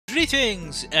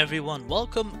Greetings everyone,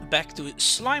 welcome back to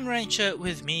Slime Rancher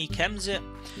with me, Kemze.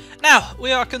 Now,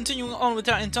 we are continuing on with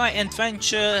our entire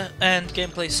adventure and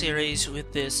gameplay series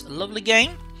with this lovely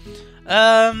game.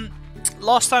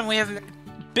 Last time we have been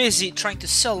busy trying to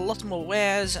sell a lot more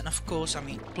wares and of course,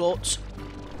 plots.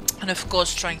 And of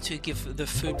course trying to give the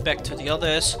food back to the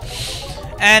others.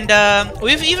 And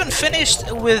we've even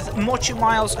finished with Mochi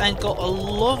Miles and got a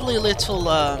lovely little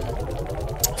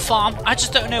farm. I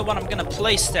just don't know what I'm gonna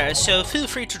place there, so feel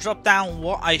free to drop down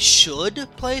what I should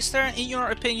place there in your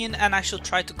opinion, and I should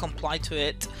try to comply to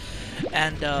it.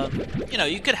 And you know,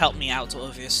 you could help me out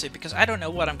obviously, because I don't know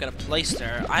what I'm gonna place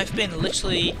there. I've been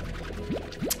literally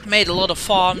made a lot of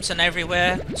farms and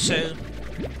everywhere, so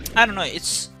I don't know,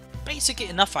 it's basically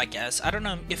enough, I guess. I don't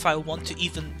know if I want to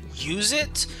even use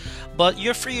it, but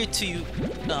you're free to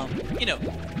you know,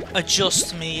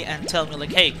 adjust me and tell me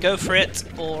like, hey, go for it,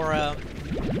 or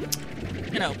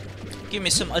you know, give me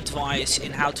some advice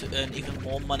in how to earn even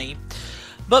more money.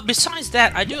 But besides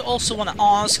that, I do also want to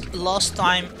ask, last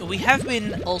time we have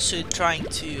been also trying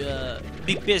to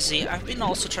be busy. I've been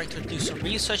also trying to do some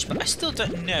research, but I still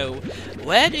don't know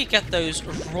where do you get those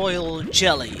royal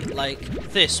jelly like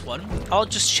this one. I'll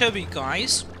just show you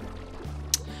guys.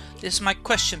 This is my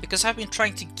question, because I've been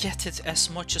trying to get it as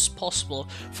much as possible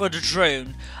for the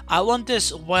drone. I want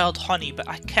this wild honey, but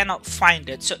I cannot find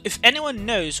it. So if anyone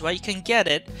knows where you can get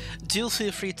it, do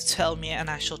feel free to tell me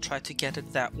and I shall try to get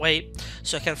it that way.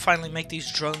 So I can finally make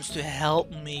these drones to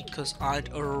help me, because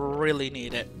I'd really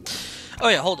need it. Oh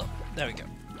yeah, hold on. There we go.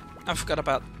 I forgot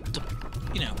about the,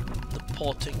 you know, the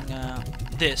porting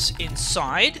this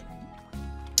inside.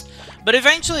 But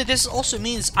eventually this also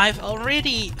means I've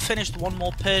already finished one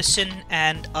more person,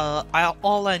 and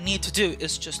all I need to do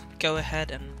is just go ahead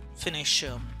and finish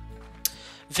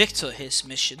Victor his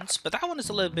missions. But that one is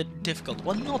a little bit difficult.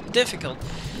 Well, not difficult,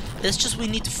 it's just we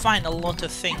need to find a lot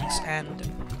of things, and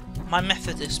my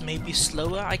method is maybe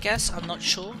slower, I guess. I'm not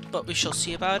sure, but we shall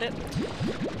see about it.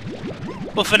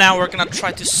 But for now we're gonna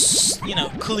try to, you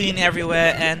know, clean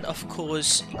everywhere and of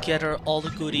course gather all the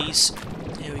goodies.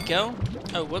 Here we go.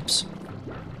 Oh, whoops.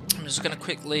 I'm just gonna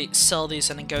quickly sell these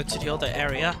and then go to the other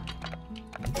area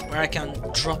where I can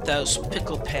drop those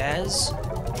pickle pears.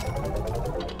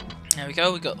 There we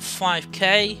go, we got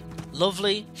 5k.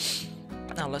 Lovely.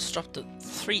 Now let's drop the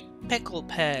 3 pickle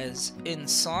pears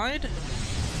inside.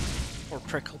 Or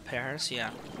prickle pears,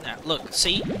 yeah. Now, look,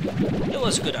 see? It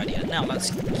was a good idea. Now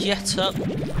let's get up.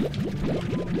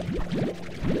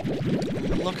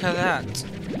 Look at that.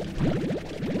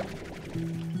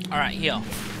 Alright, here.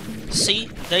 See?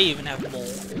 They even have more.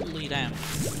 Holy damn.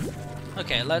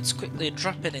 Okay, let's quickly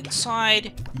drop it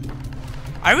inside.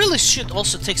 I really should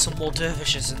also take some more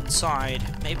dervishes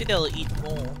inside. Maybe they'll eat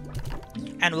more.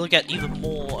 And we'll get even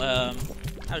more,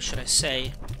 how should I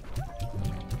say,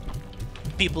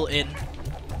 people in.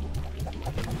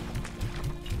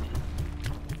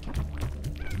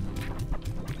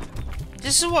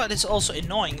 This is what is also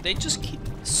annoying. They just keep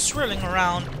swirling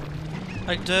around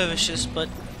like dervishes, but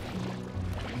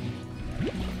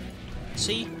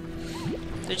see?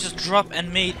 They just drop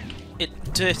and made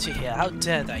it dirty here. How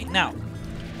dare they? Now,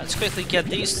 let's quickly get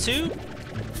these two.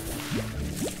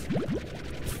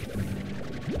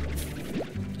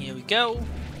 Here we go.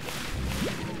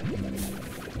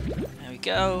 There we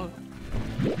go.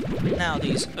 Now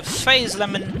these phase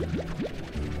lemon.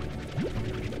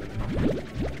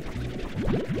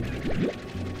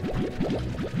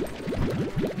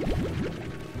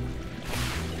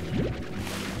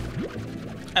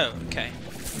 Oh, okay.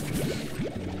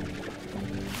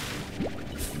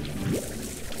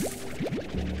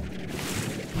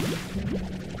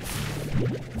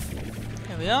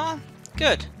 Here we are.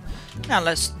 Good. Now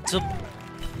let's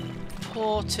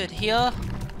deport it here.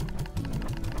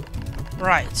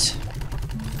 Right.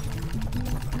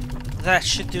 That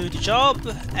should do the job,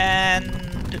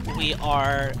 and we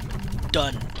are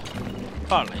done.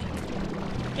 Partly.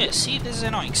 Yeah, see, this is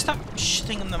annoying. Stop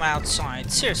shooting them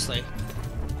outside. Seriously.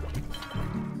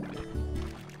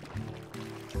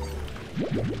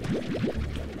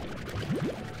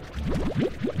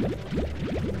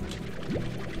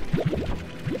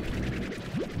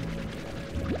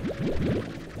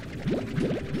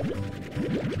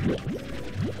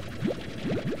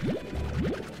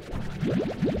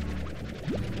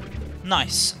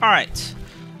 Nice. Alright.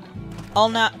 I'll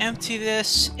now empty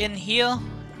this in here.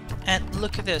 And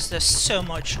look at this. There's so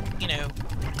much, you know,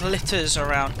 glitters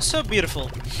around. So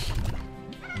beautiful.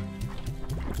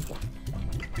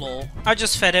 Lol. I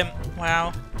just fed him.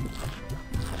 Wow.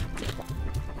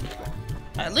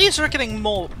 At least we're getting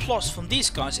more plots from these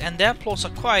guys, and their plots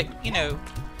are quite, you know,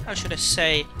 how should I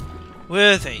say,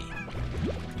 Were they?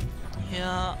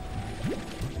 Yeah.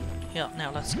 Yeah,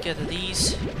 now let's gather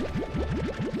these.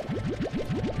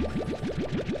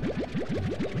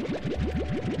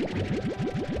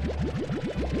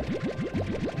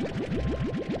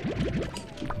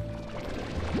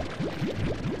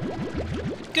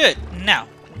 Good, now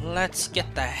let's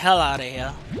get the hell out of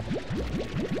here.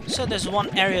 So there's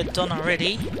one area done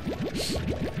already.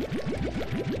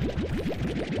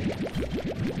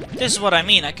 This is what I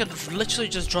mean, I could literally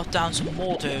just drop down some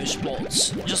more of those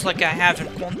plots, just like I have in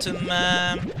quantum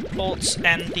plots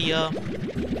and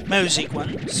the mosaic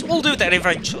ones. We'll do that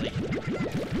eventually.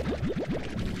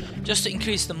 Just to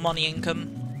increase the money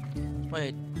income.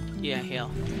 Wait, yeah, here.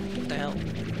 What the hell?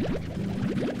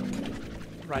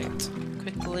 Right,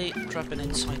 quickly drop it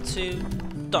inside too.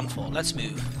 Done for, let's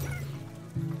move.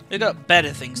 We got better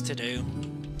things to do.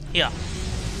 Here.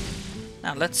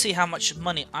 Now let's see how much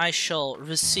money I shall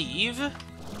receive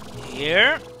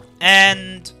here,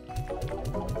 and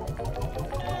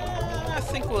I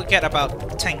think we'll get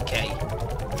about 10k.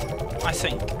 I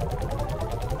think.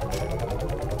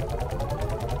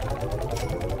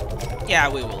 Yeah,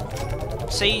 we will.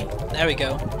 See? There we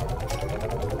go.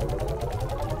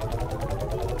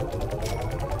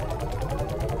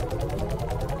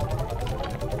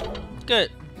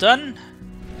 Good. Done.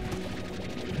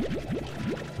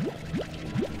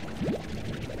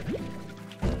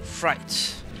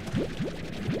 Right.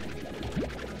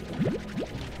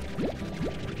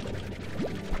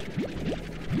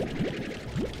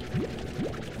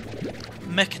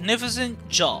 Magnificent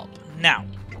job. Now,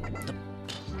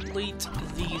 deplete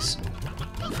these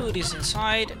foodies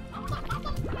inside.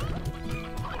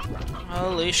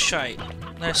 Holy shit.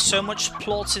 There's so much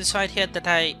plots inside here that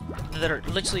are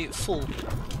literally full.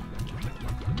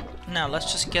 Now,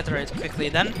 let's just gather it quickly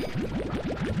then.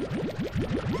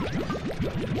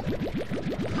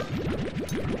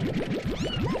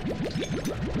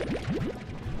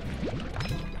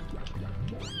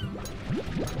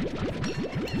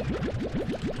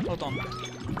 Hold on.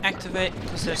 Activate,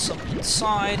 because there's some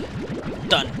inside.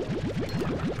 Done.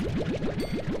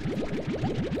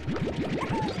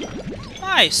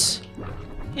 Nice!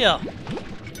 Yeah.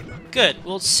 Good.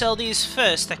 We'll sell these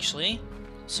first, actually.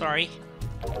 Sorry.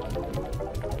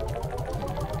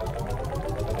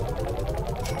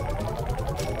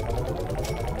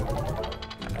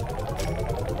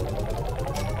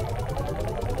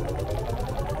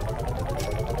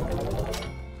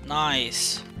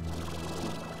 Nice.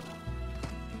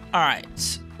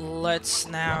 Alright, let's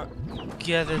now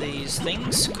gather these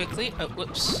things quickly. Oh,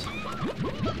 whoops.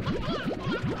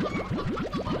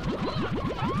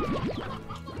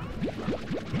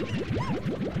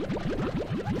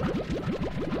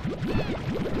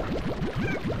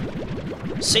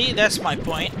 See, that's my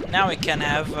point. Now we can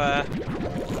have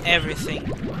everything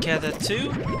gathered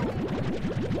too.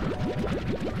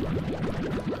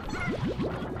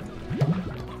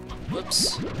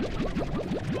 Whoops.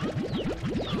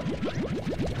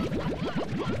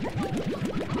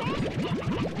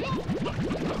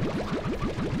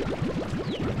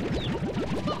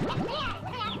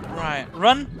 Right,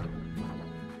 run.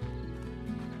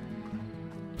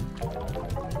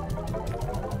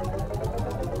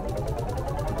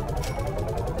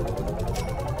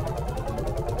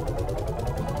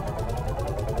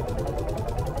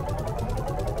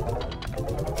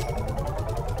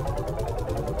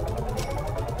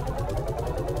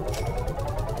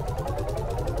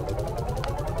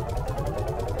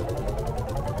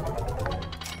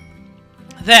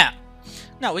 There.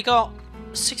 Now we got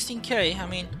 16k. I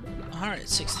mean,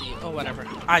 160 or whatever.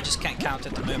 I just can't count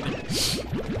at the moment.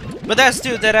 But that's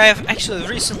due that I have actually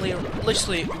recently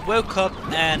literally woke up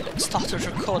and started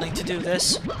recording to do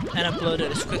this and upload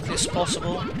it as quickly as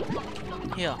possible.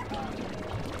 Yeah.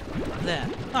 There.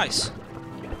 Nice.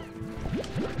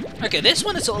 Okay, this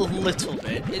one is a little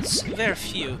bit. It's very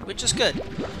few, which is good.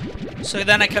 So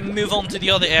then I can move on to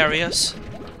the other areas.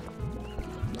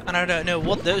 And I don't know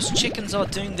what those chickens are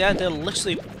doing there. They're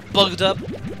literally bugged up.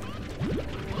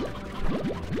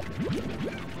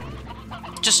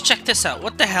 Just check this out.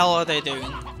 What the hell are they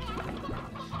doing?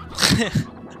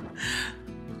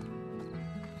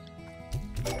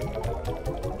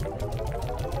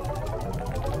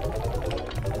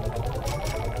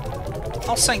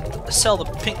 I'll sell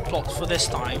the pink plot for this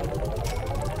time.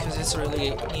 Because it's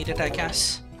really needed, I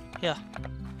guess. Yeah.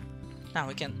 Now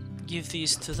we can give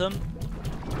these to them.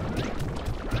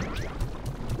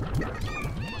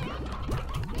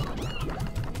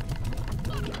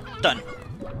 Done.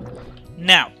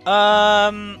 Now,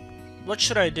 what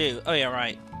should I do? Oh yeah,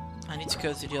 right. I need to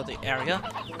go to the other area.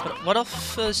 But what I'll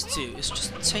first do is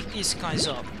just take these guys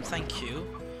up. Thank you.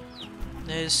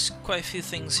 There's quite a few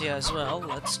things here as well.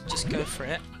 Let's just go for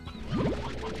it.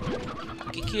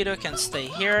 Kikido can stay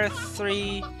here.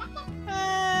 3.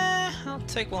 I'll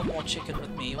take one more chicken with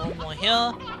me. One more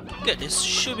here. Good, this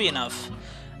should be enough.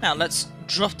 Now let's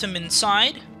drop them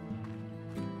inside.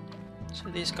 So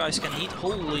these guys can eat.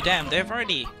 Holy damn, they have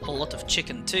already a lot of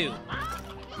chicken too.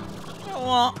 You know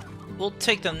what? We'll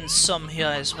take them some here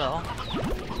as well.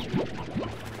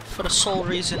 For the sole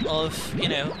reason of, you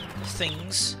know,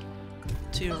 things.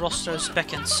 2 rosters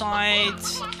back inside.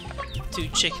 2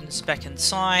 chickens back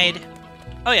inside.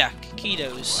 Oh yeah,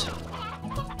 Kikidos.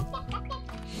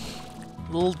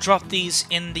 We'll drop these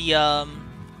in the,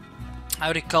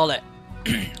 how do you call it?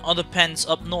 Other pens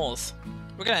up north.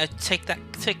 We're gonna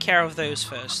take care of those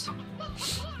first.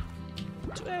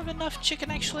 Do we have enough chicken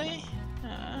actually?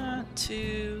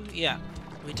 2... yeah,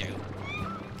 we do.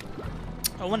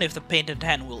 I wonder if the painted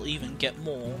hen will even get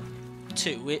more.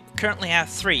 2. We currently have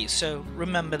 3, so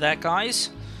remember that,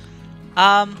 guys.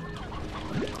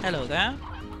 Hello there.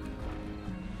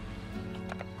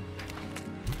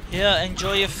 Yeah,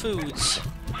 enjoy your foods.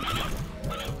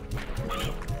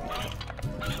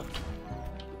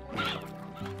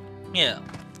 Yeah,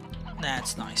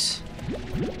 that's nice.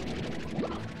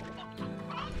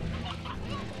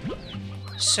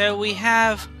 So we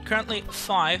have currently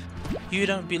 5. You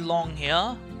don't belong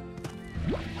here.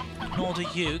 Nor do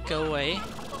you. Go away.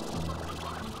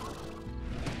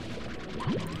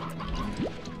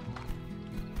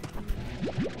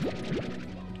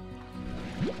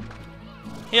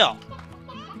 Yeah.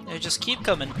 They just keep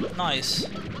coming. Nice.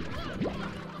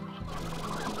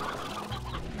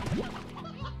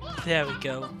 There we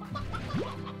go.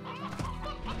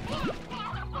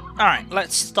 Alright,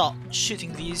 let's start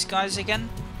shooting these guys again.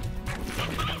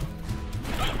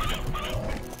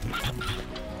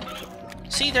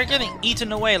 See, they're getting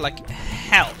eaten away like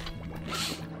hell.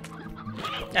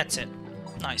 That's it.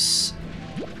 Nice.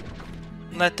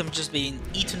 Let them just be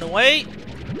eaten away.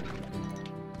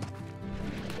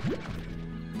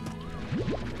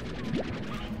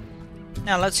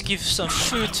 Now let's give some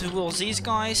food towards these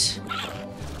guys.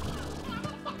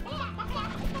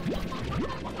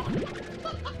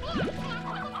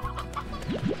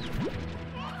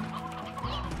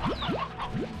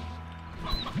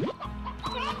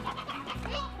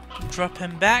 Drop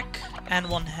him back, and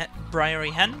 1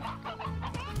 briary hen.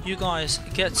 You guys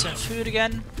get some food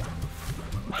again.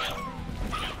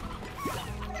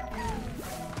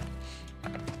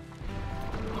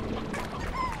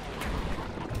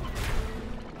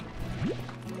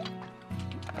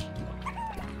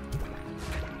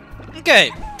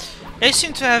 Okay, they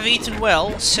seem to have eaten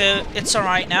well, so it's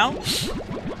alright now.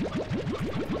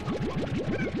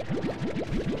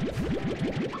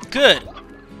 Good.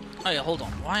 Oh yeah, hold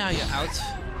on. Why are you out?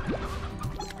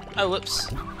 Oh,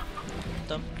 whoops.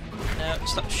 Dumb. No,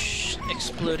 stop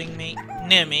exploding me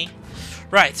near me.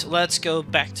 Right, let's go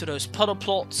back to those puddle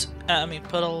plots.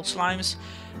 Puddle slimes,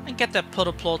 and get that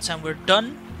puddle plots, and we're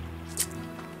done.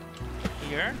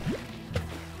 Here.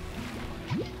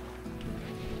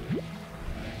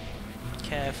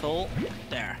 Careful.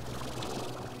 There.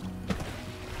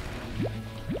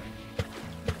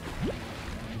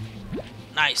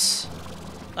 Nice.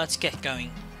 Let's get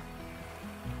going.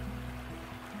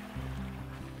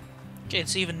 Okay,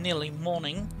 it's even nearly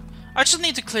morning. I just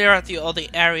need to clear out the other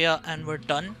area and we're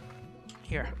done.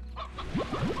 Here.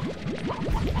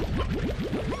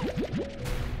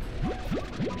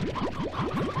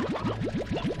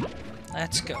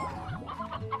 Let's go.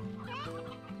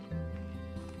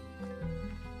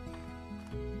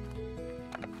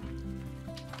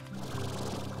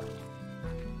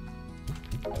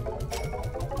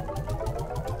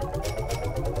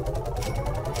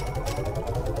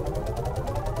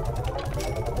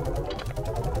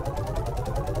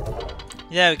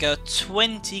 There we go,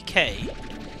 20k.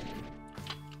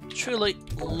 Truly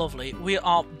lovely. We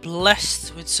are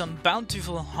blessed with some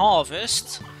bountiful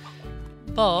harvest,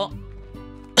 but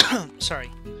sorry,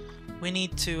 we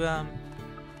need to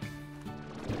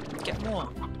get more.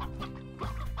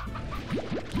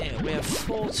 Yeah, we have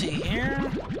 40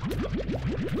 here.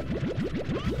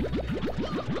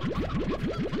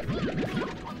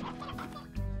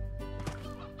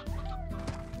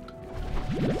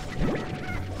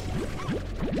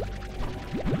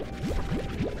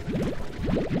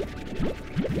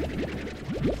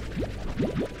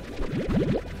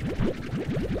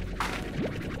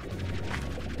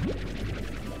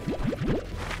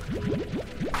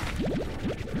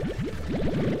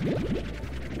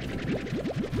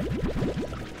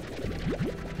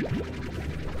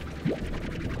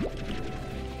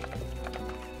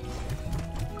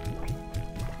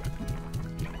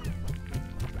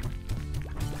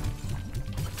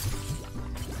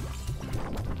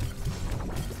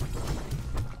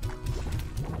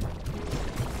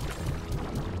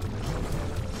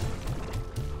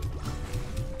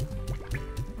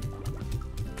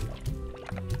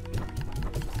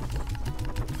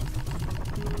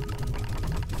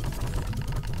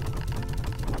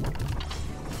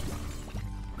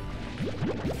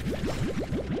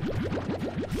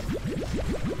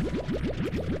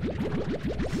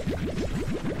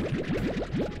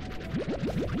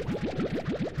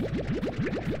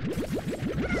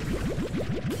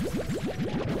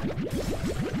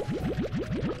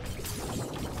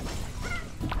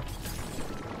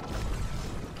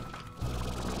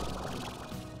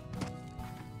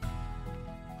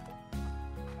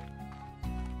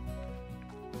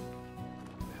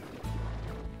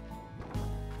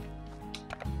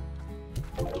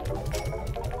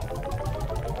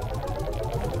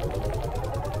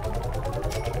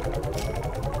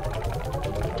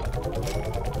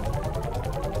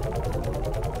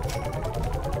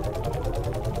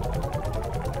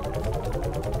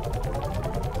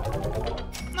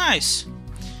 Nice.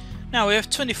 Now we have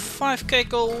 25k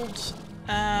gold.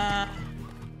 I'll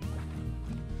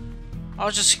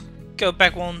just go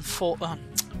back one fourth and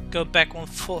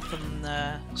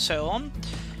so on,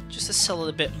 just to sell it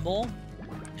a bit more,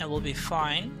 and we'll be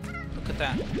fine. Look at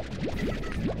that.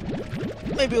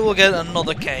 Maybe we'll get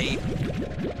another K.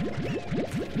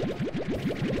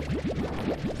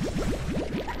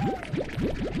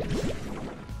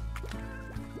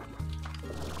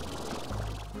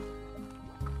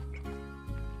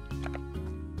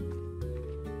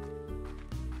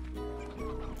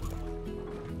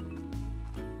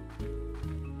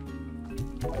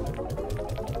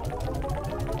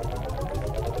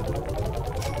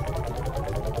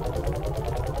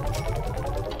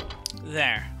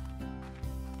 There.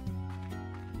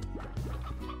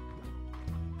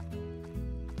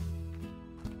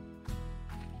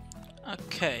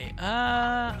 Okay,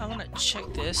 I want to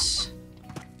check this.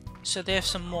 So they have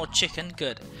some more chicken,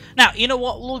 good. Now, you know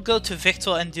what, we'll go to Victor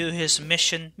and do his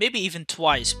mission, maybe even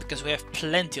twice, because we have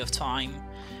plenty of time,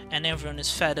 and everyone is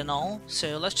fed and all.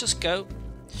 So let's just go.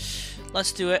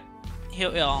 Let's do it. Here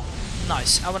we are.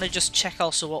 Nice. I want to just check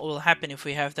also what will happen if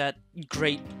we have that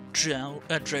great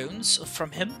drones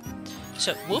from him.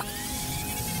 So, whoop.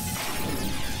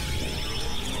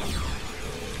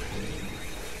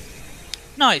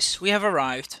 Nice, we have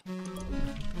arrived.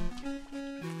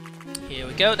 Here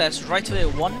we go, that's right away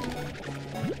 1.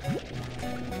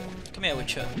 Come here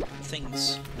with your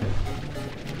things.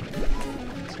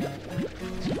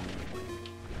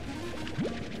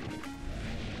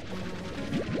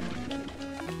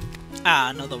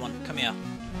 Ah, another one. Come here.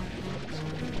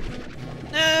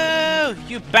 No,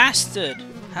 you bastard!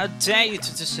 How dare you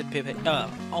to disappear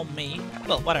on me?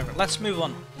 Well, whatever. Let's move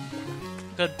on.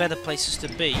 We've got better places to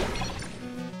be.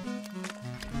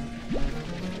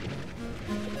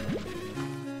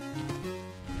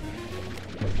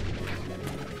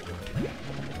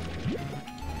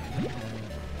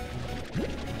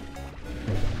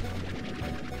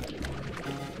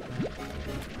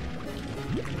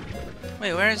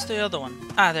 Wait, where is the other one?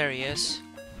 Ah, there he is.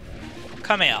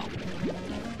 Come here.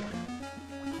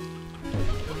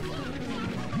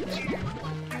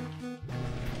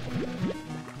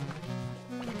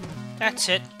 That's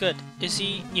it. Good. Is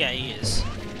he? Yeah, he is.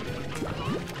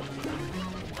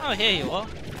 Oh, here you are.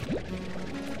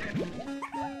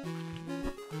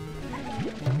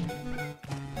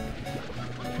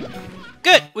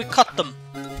 Good! We caught them.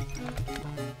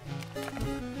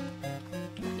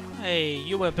 Hey,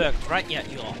 you were bugged, right? Yeah,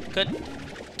 you are. Good.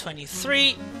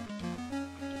 23.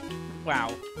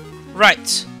 Wow.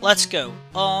 Right, let's go.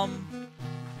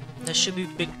 There should be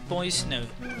big boys. No,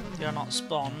 they are not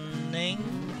spawning.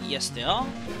 Yes, they are.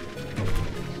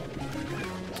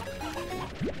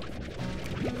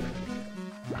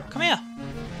 Come here.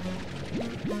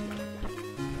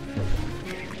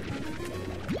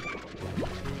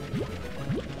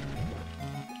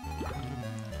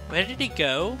 Where did he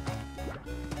go?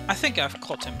 I think I've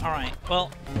caught him. Alright,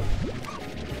 well.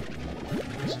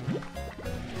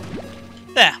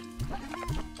 There.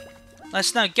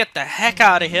 Let's now get the heck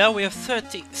out of here. We have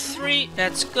 33.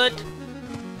 That's good.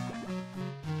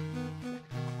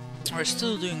 We're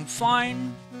still doing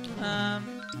fine.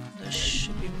 There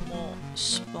should be more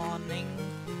spawning.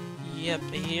 Yep,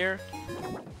 here.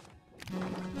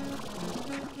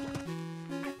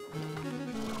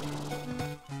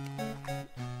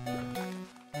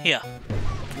 Here.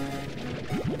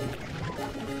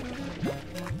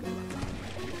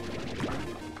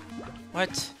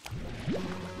 What?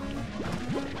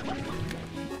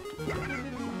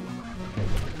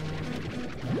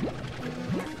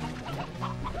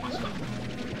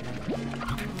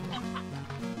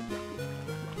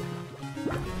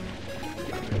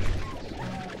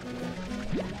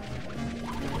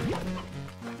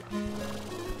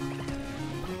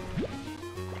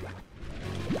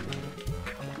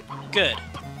 Good.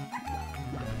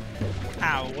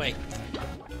 Ow, wait.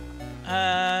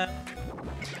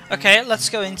 Okay, let's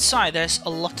go inside. There's a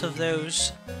lot of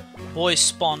those boys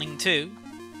spawning too.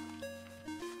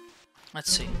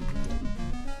 Let's see.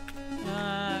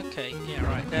 Okay, yeah,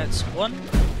 right, that's one.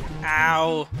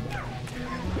 Ow!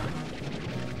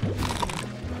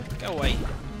 Go away.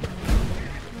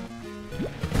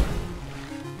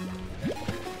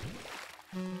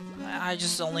 I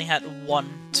just only had one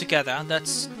together.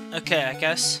 That's okay, I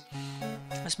guess.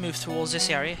 Let's move towards this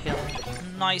area here.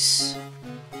 Nice.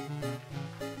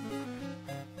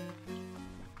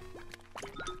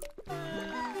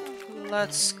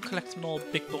 Let's collect more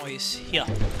big boys here.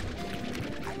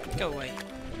 Go away.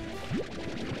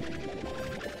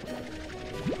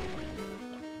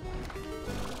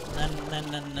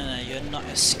 No, you're not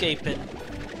escaping.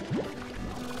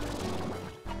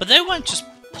 But they weren't just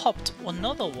popped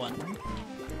another one.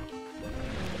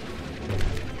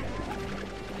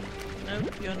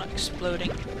 Nope, you're not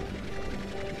exploding.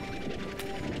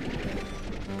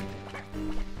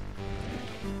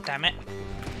 Damn it.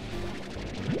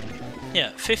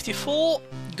 Yeah, 54.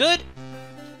 Good.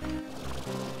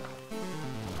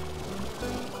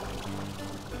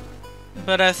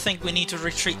 But I think we need to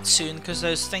retreat soon because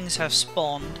those things have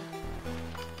spawned.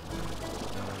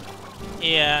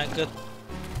 Yeah, good.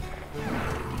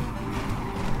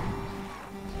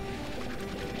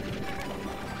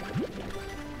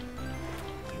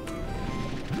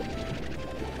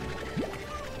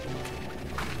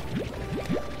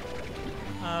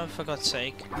 For God's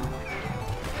sake.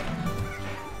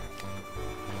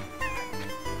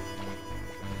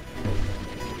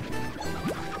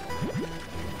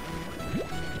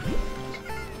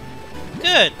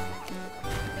 Good!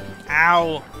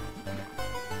 Ow!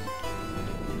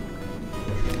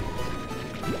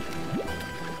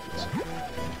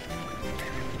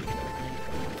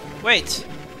 Wait!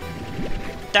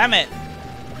 Damn it!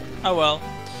 Oh well.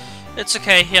 It's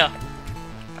okay, here.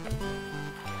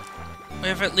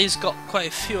 We've at least got quite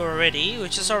a few already,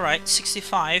 which is alright.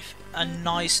 65, a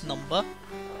nice number.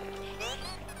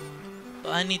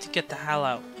 But I need to get the hell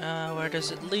out. Where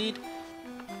does it lead?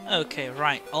 Okay,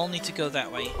 right. I'll need to go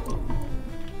that way.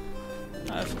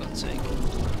 Oh, for God's sake.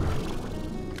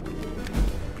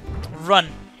 Run!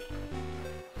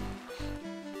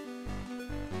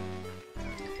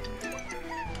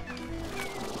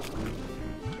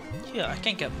 Yeah, I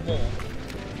can get more.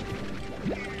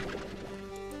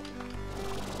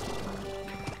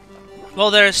 Well,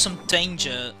 there is some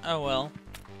danger. Oh well.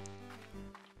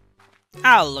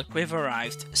 Ah, look, we've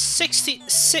arrived.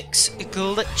 66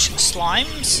 glitch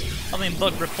slimes. I mean,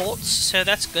 bug reports, so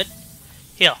that's good.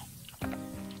 Here.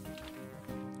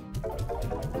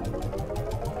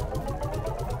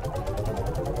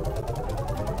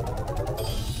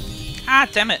 Ah,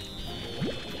 damn it.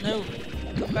 No,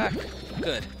 come back.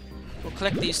 Good. We'll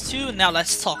collect these two, now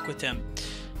let's talk with them. ...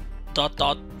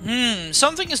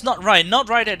 something is not right. Not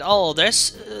right at all. The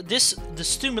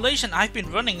stimulation I've been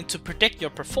running to predict your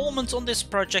performance on this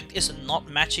project is not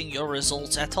matching your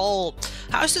results at all.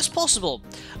 How is this possible?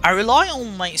 I rely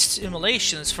on my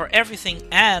stimulations for everything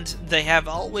and they have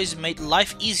always made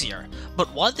life easier.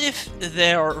 But what if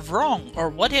they're wrong? Or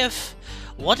what if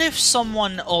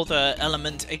someone other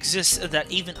element exists that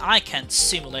even I can't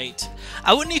simulate?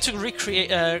 I would need to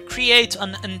create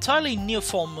an entirely new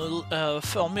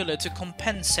formula to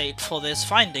compensate for this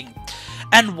finding.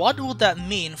 And what would that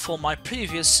mean for my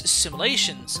previous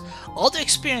simulations? All the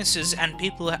experiences and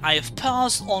people I have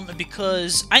passed on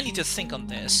because I need to think on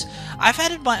this. I've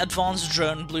added my advanced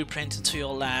drone blueprint into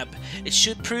your lab. It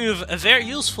should prove very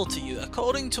useful to you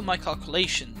according to my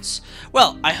calculations.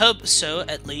 Well, I hope so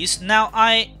at least. Now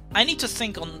I need to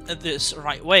think on this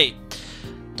right way. ...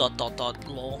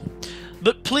 lol.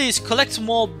 But please collect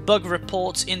more bug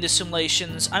reports in the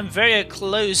simulations. I'm very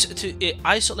close to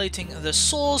isolating the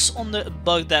source on the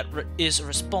bug that is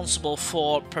responsible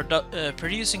for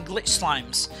producing glitch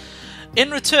slimes. In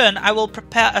return, I will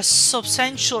prepare a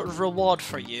substantial reward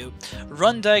for you.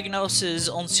 Run diagnosis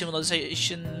on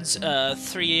simulations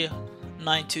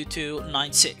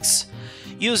 392296.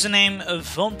 Username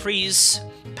Vonpries,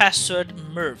 password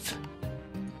Merv.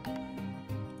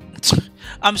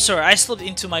 I'm sorry, I slipped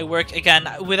into my work again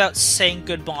without saying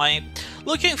goodbye.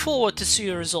 Looking forward to see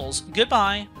your results.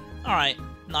 Goodbye. Alright,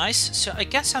 nice. So I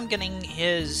guess I'm getting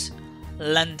his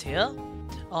land here.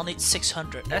 I'll need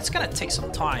 600. That's gonna take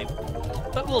some time,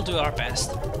 but we'll do our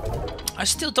best. I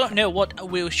still don't know what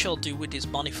we shall do with these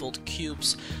manifold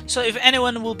cubes. So if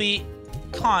anyone will be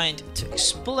kind to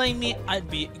explain me, I'd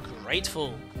be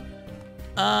grateful.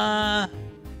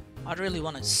 I really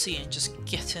want to see and just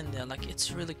get in there. Like, it's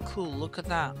really cool. Look at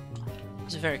that.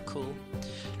 It's very cool.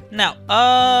 Now,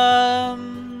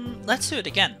 let's do it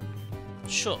again.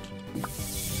 Sure.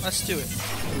 Let's do it.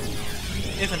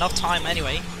 We have enough time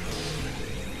anyway.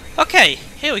 Okay,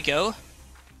 here we go.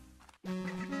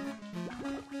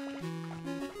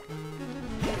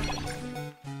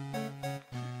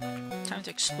 Time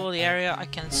to explore the area. I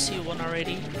can see one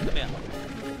already. Come here.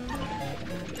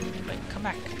 Wait, come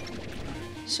back.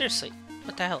 Seriously,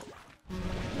 what the hell?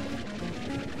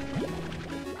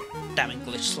 Damn it,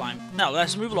 glitch slime. Now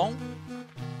let's move along.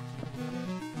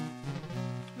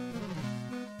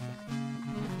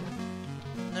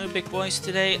 No big boys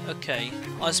today? Okay,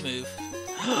 let's move.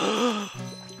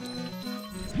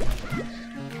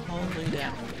 Holy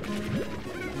damn.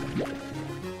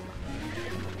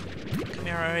 Come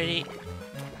here already.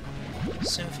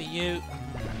 Same for you.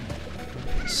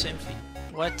 Same for...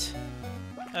 What?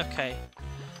 Okay.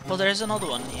 Well, there's another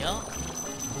one here.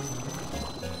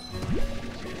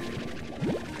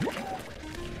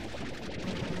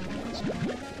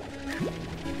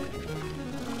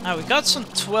 Ah, we got some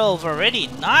 12 already.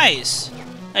 Nice!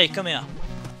 Hey, come here.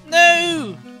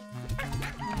 No!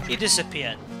 He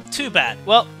disappeared. Too bad.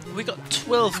 Well, we got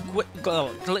 12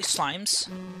 glitch slimes.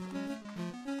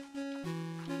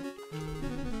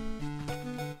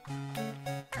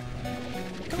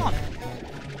 Come on.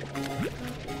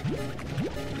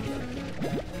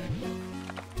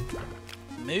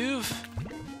 Move.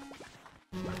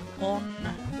 On.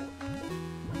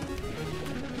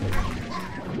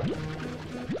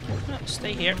 No,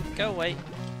 stay here. Go away.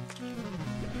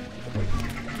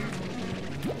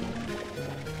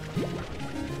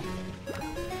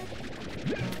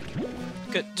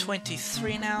 Good,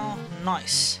 23 now.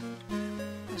 Nice.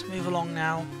 Let's move along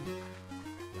now.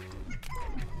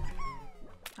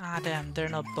 Ah, damn, they're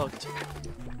not bugged.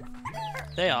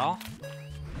 They are.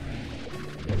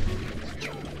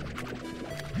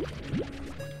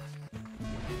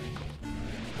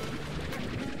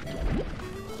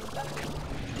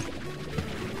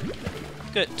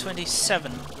 Good,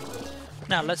 27.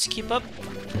 Now, let's keep up.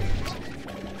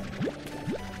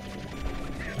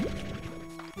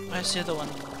 Where's the other one?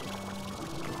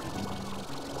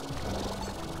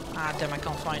 Ah, damn, I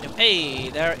can't find him. Hey,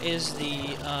 there is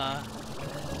the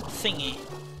thingy.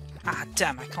 Ah,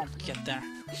 damn, I can't get there.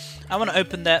 I want to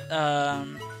open that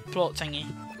plot thingy.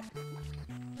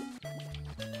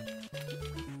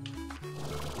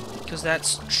 Because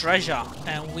that's treasure,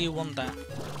 and we want that.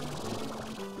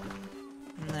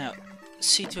 Now,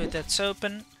 see to it that's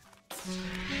open.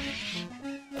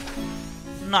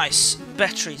 Nice,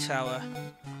 battery tower.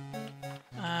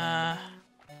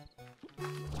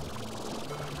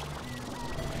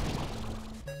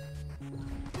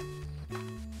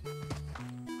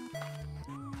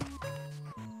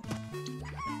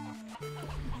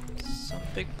 Some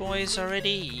big boys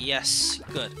already? Yes,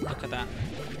 good. Look at that.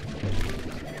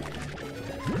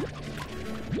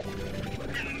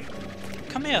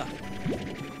 Come here.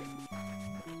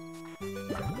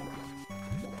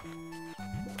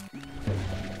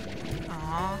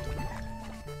 Aww.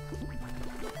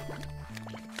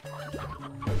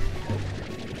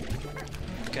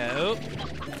 Go.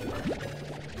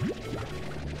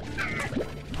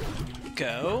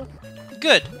 Go.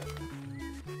 Good.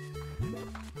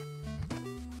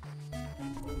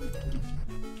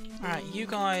 Alright, you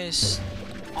guys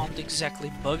aren't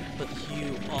exactly bugged, but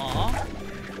you are.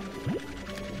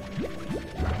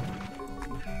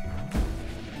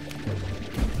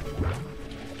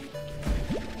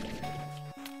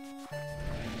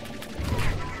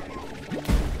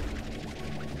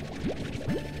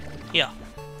 Yeah.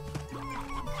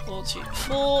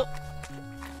 44.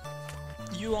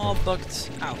 You are bugged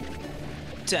out.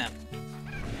 Damn.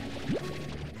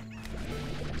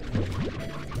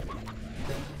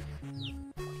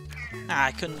 Ah,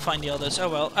 I couldn't find the others. Oh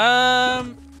well. I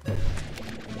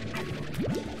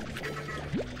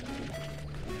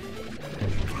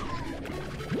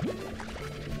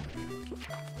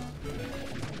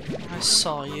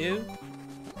saw you.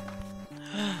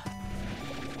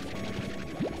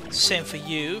 Same for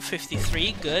you,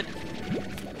 53, good.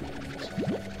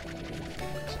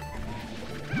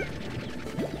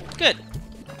 Good.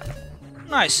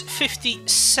 Nice,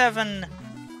 57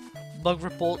 bug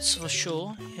reports for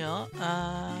sure. Yeah.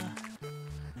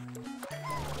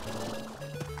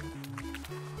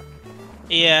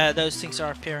 Yeah, those things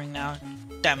are appearing now.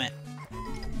 Damn it.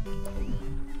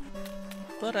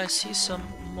 But I see some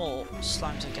more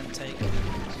slimes I can take.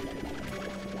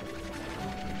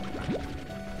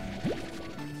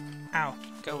 Ow,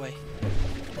 go away.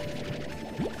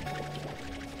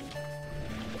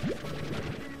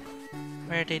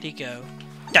 Where did he go?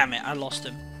 Damn it, I lost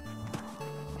him.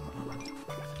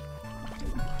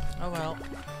 Oh well.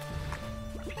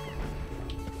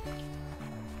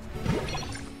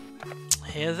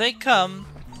 Here they come.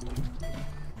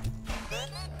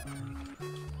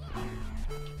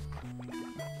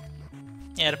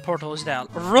 Yeah, the portal is down.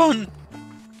 Run!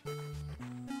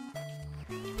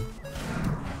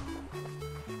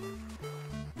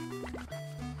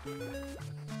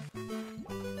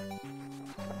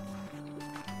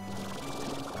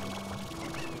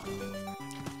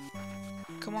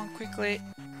 Come on, quickly.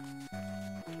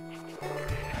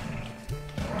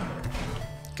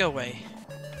 Go away.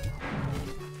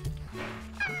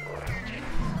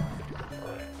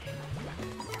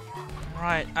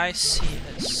 Right, I see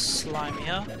a slime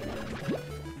here.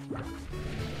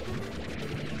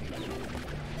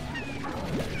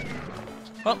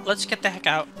 Well, let's get the heck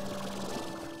out.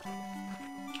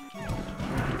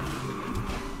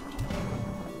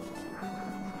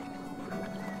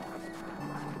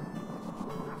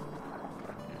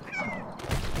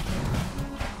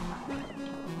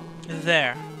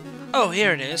 There. Oh,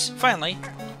 here it is. Finally.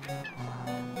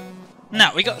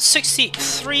 Now, we got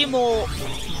 63 more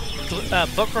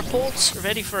bug reports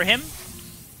ready for him.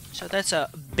 So that's a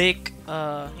big,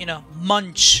 you know,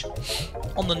 munch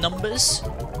on the numbers.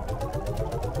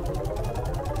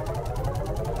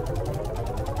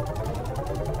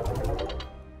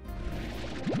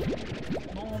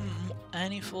 More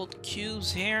manifold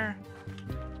cubes here.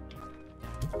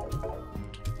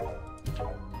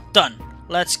 Done.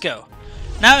 Let's go.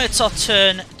 Now it's our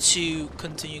turn to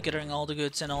continue gathering all the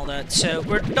goods and all that. So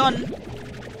we're done.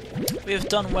 We've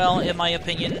done well, in my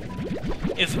opinion.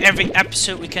 If every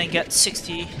episode we can get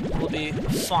 60, we'll be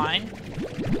fine.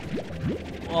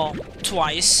 Well,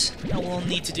 twice. And we'll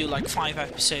need to do like 5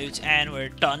 episodes and we're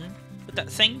done with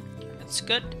that thing. That's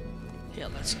good. Yeah,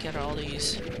 let's get all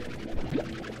these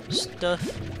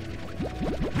stuff.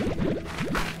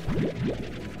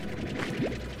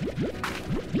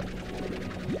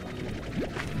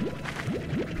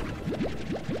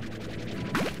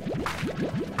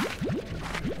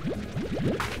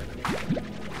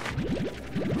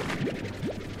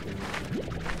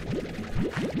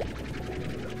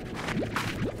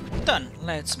 Done.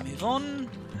 Let's move on.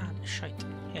 Ah, shite.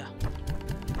 Yeah.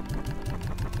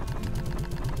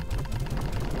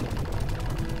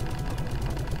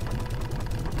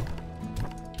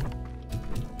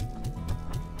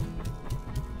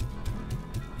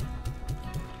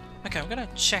 Okay, I'm gonna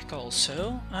check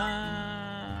also.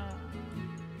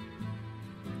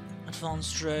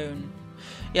 Advanced drone.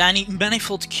 Yeah, I need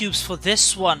manifold cubes for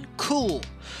this one. Cool.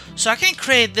 So I can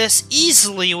create this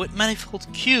easily with manifold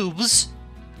cubes.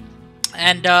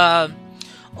 And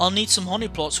I'll need some honey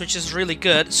plots, which is really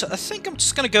good. So I think I'm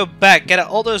just gonna go back, get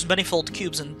all those manifold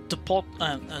cubes, and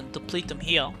deplete them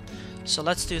here. So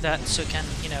let's do that, so we can,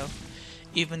 you know,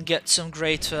 even get some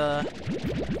great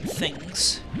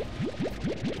things.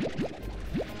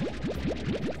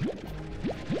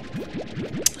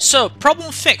 So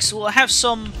problem fixed. We'll have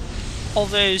some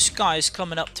of those guys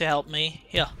coming up to help me.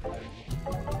 Here.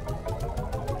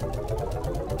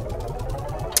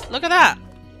 Look at that.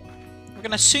 We're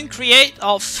gonna soon create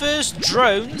our first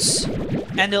drones,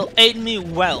 and they'll aid me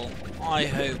well, I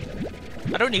hope.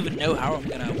 I don't even know how I'm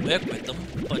gonna work with them,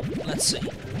 but let's see.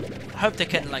 I hope they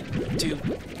can like do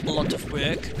a lot of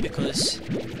work, because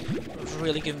it'll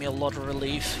really give me a lot of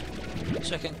relief,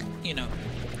 so I can, you know,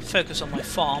 focus on my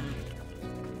farm.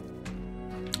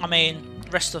 I mean,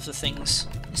 rest of the things,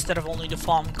 instead of only the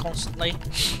farm constantly.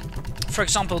 For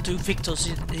example, do Victor's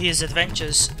his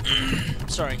adventures.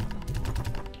 Sorry.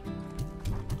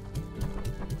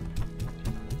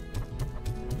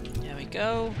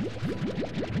 Go.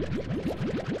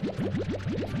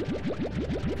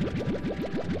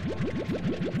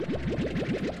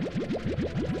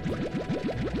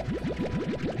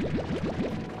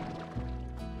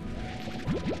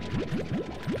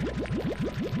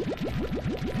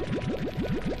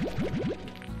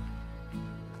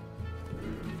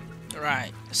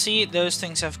 Right. See, those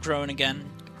things have grown again.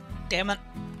 Damn it.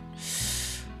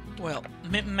 Well,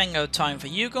 mango time for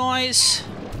you guys.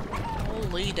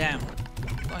 Holy damn.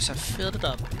 Guys, I filled it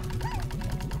up.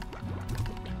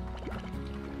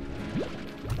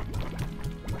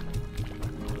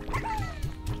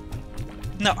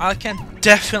 No, I can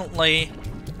definitely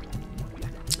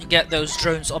get those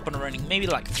drones up and running. Maybe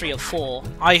like 3 or 4.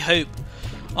 I hope.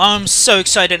 I'm so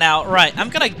excited now. Right, I'm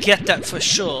gonna get that for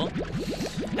sure.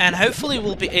 And hopefully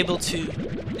we'll be able to,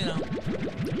 you know,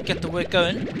 get the work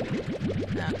going.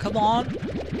 Now, come on.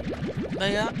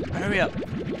 Hurry up.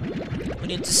 We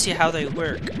need to see how they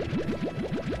work.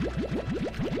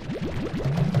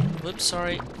 Whoops,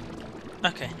 sorry.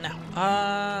 Okay,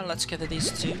 now, let's get these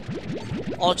two.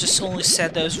 I'll just only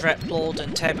set those red plot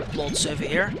and tabby plots over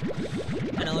here.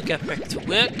 And I'll get back to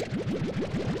work.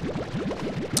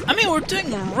 I mean, we're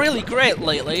doing really great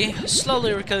lately.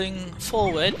 Slowly we're going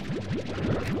forward.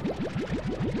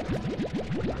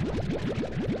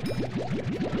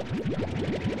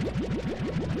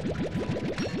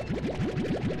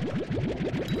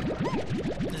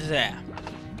 There.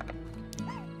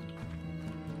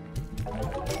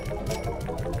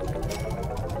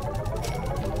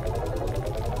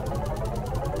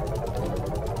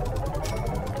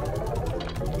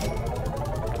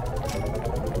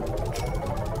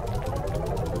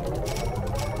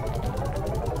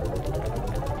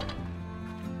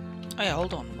 Oh yeah,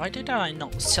 hold on. Why did I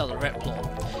not sell the red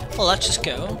plot? Well, let's just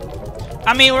go.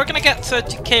 I mean, we're gonna get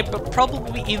 30k, but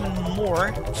probably even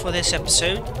more for this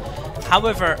episode.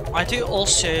 However, I do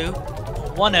also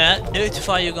wanna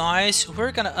notify you guys,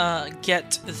 we're gonna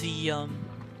get the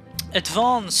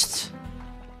advanced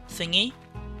thingy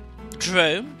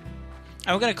drone,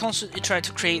 and we're gonna constantly try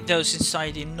to create those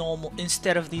inside the normal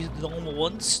instead of these normal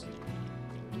ones.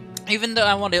 Even though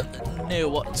I want to know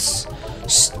what's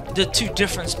the two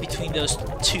difference between those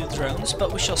two drones,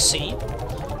 but we shall see.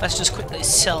 Let's just quickly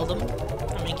sell them.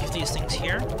 Let me give these things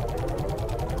here.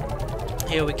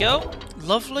 Here we go.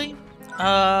 Lovely.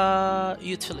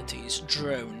 Utilities.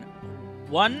 Drone.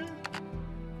 1.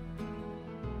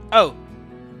 Oh.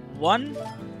 1,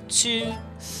 2,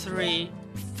 3,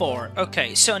 4.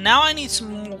 Okay, so now I need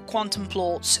some more quantum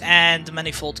plots and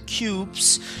manifold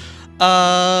cubes.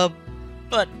 But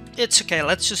it's okay,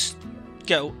 let's just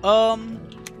go.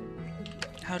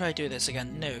 How do I do this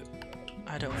again? No.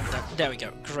 I don't want that. There we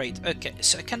go. Great. Okay,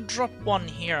 so I can drop one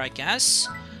here, I guess.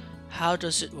 How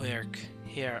does it work?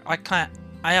 Here. I can't.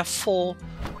 I have 4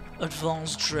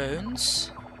 advanced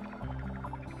drones.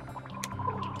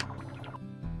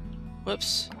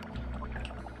 Whoops.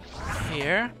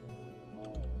 Here.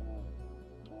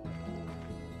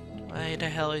 Why the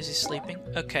hell is he sleeping?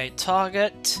 Okay,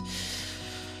 target.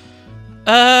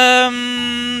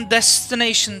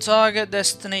 Destination, target,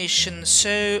 destination.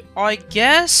 So I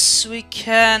guess we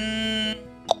can.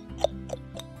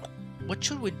 What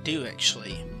should we do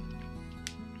actually?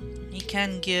 We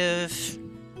can give.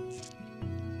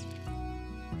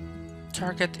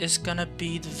 Target is gonna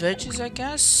be the veggies, I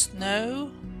guess.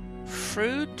 No,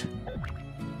 fruit.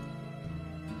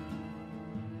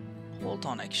 Hold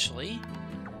on, actually.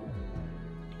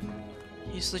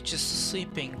 He's just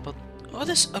sleeping, but. Oh,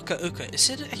 this. Okay, okay. Is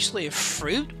it actually a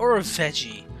fruit or a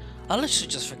veggie? I literally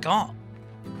just forgot.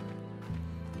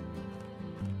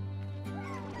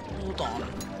 Hold on.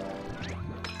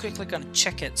 Quickly gonna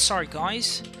check it. Sorry,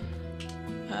 guys.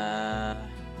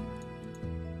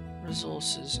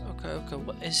 Resources. Okay, okay.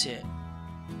 What is it?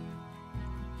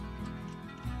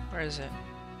 Where is it?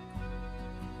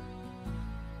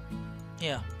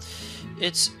 Yeah.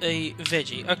 It's a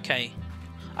veggie. Okay.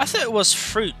 I thought it was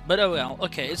fruit, but oh well.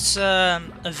 Okay, it's a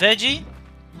veggie.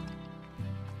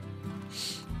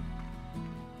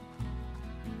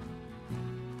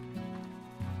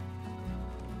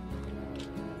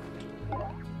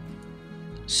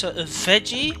 So a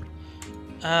veggie.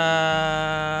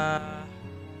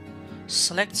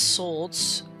 Select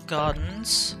swords,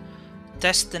 gardens,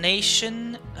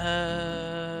 destination.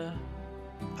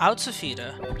 Outer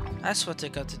feeder. That's what they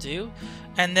got to do.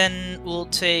 And then we'll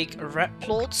take red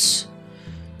plots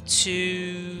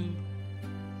to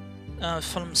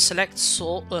from select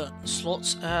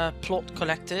slots, plot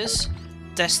collectors.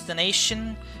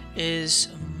 Destination is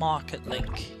market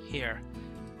link here.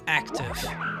 Active.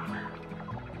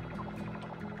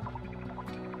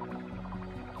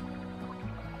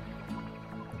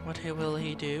 What will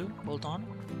he do? Hold on.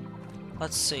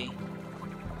 Let's see.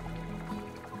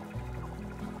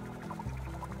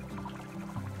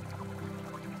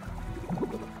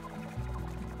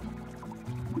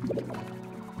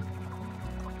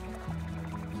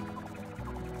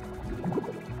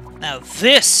 Now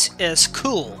this is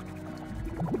cool.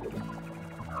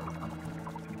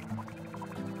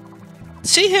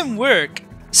 See him work.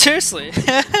 Seriously.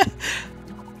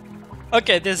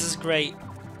 Okay, this is great.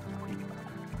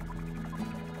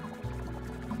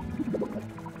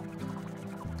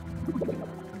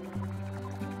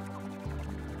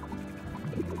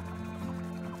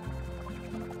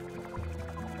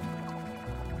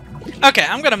 Okay,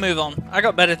 I'm gonna move on. I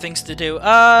got better things to do.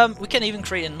 We can even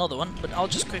create another one, but I'll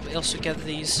just quickly also get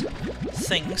these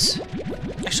things.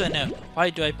 Actually, no.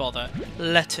 Why do I bother?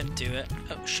 Let him do it.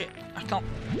 Oh shit! I can't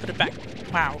put it back.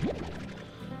 Wow.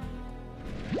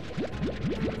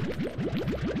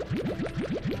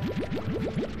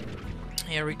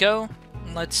 Here we go.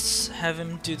 Let's have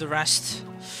him do the rest.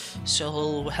 So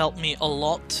he'll help me a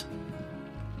lot.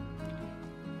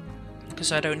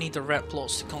 Because I don't need the red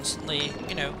plots to constantly,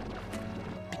 you know,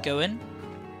 be going.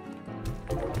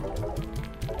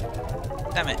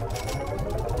 Damn it.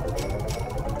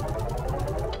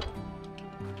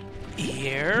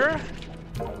 Here.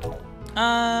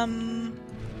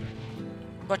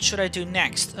 What should I do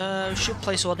next? Should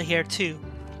place one here too.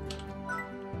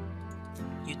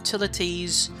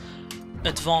 Utilities,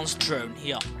 advanced drone.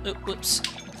 Yeah. Whoops.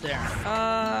 There.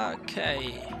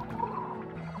 Okay.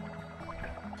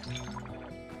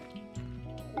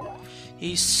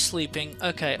 He's sleeping.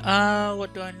 Okay.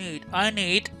 What do I need? I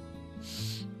need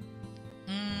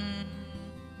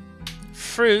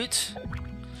fruit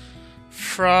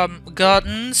from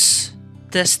gardens.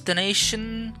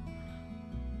 Destination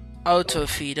auto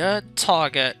feeder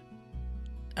target.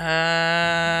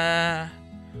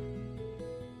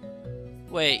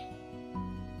 Wait.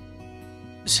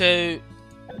 So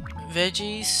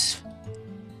veggies,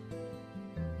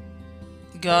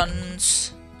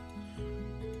 guns,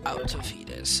 auto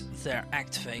feeders. There,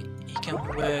 activate. You can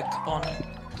work on,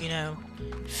 you know,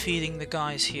 feeding the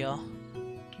guys here.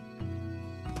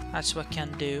 That's what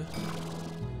can do.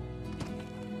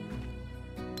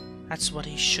 That's what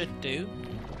he should do.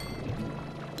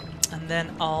 And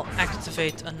then I'll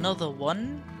activate another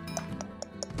one.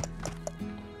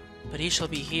 But he shall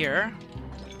be here.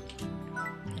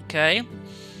 Okay.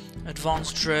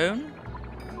 Advanced drone.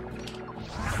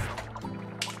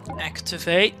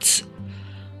 Activate.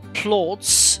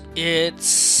 Plots.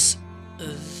 It's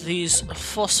these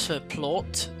phosphor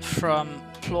plot from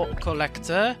plot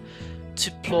collector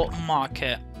to plot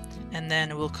market. And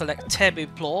then we'll collect tabby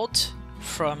plot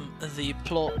from the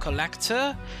plot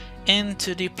collector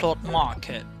into the plot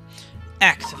market.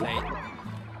 Activate.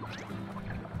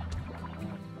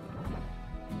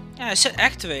 Yeah, I said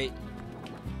activate.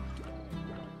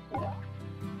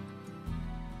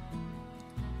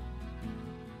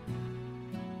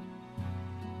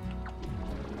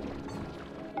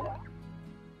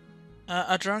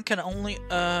 A drone can only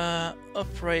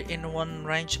operate in one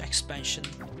range expansion.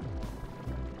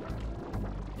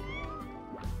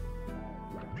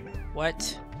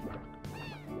 What?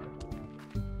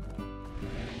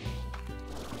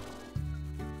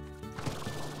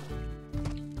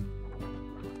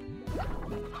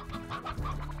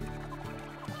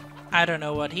 I don't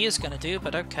know what he is gonna do,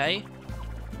 but okay.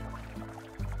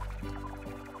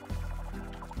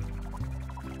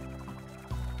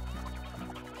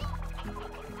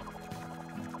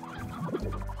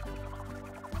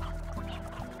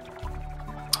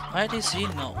 Why does he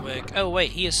not work? Oh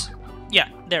wait, he is... Yeah,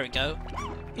 there we go.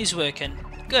 He's working.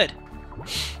 Good.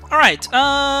 Alright,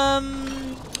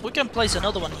 we can place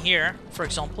another one here, for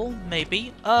example,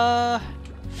 maybe.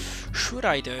 Should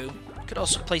I though? Could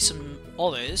also place some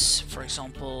others, for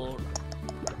example,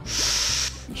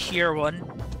 here one,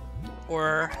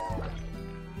 or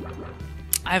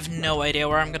I have no idea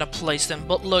where I'm gonna place them,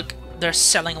 but look, they're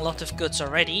selling a lot of goods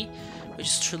already, which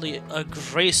is truly a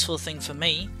graceful thing for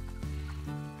me.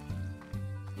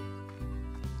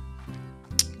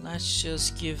 Let's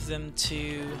just give them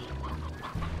to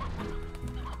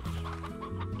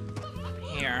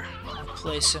here.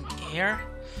 Place them here.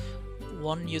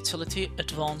 One utility,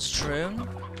 advanced drone.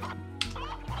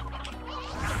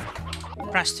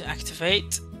 Press to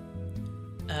activate.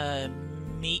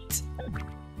 Meat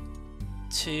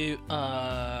to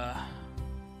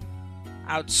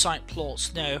outside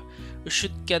plots. No, we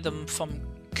should get them from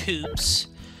coops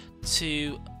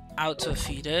to auto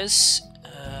feeders.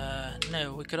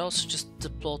 No, we could also just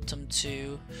deploy them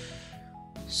to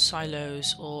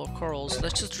silos or corals.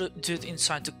 Let's just do it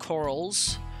inside the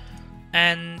corals,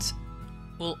 and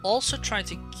we'll also try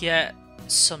to get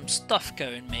some stuff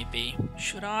going, maybe.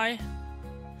 Should I?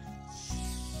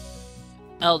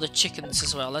 Oh, the chickens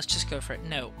as well. Let's just go for it.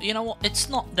 No, you know what? It's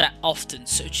not that often,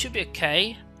 so it should be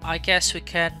okay. I guess we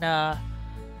can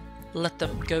let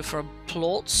them go for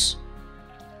plots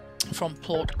from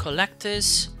plot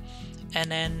collectors, and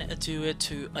then do it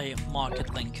to a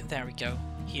market link. There we go.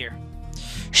 Here.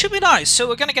 Should be nice. So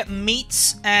we're gonna get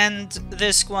meats and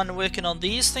this one working on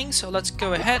these things. So let's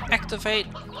go ahead, activate.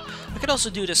 I could also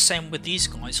do the same with these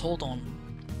guys. Hold on.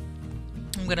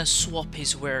 I'm gonna swap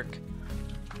his work.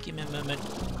 Give me a moment.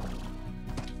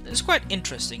 It's quite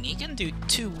interesting. He can do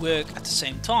two work at the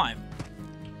same time.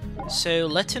 So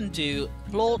let him do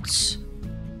plots,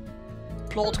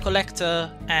 plot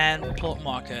collector, and plot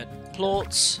market.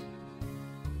 Plots,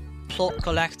 plot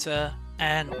collector,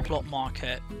 and plot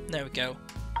market. There we go.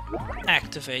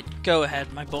 Activate. Go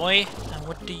ahead, my boy. And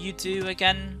what do you do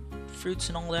again? Fruits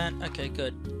and all that? Okay,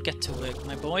 good. Get to work,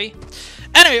 my boy.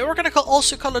 Anyway, we're gonna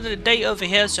also call it a day over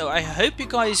here, so I hope you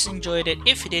guys enjoyed it.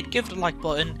 If you did, give it a like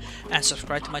button and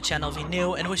subscribe to my channel if you're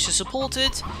new and wish to support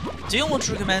it. Do you want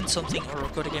to recommend something or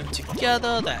record a game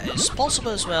together? That is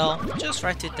possible as well. Just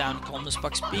write it down in the comments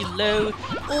box below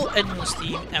or add me on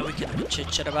Steam and we can chit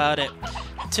chat about it.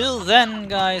 Till then,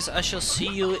 guys, I shall see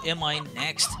you in my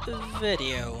next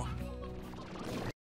video.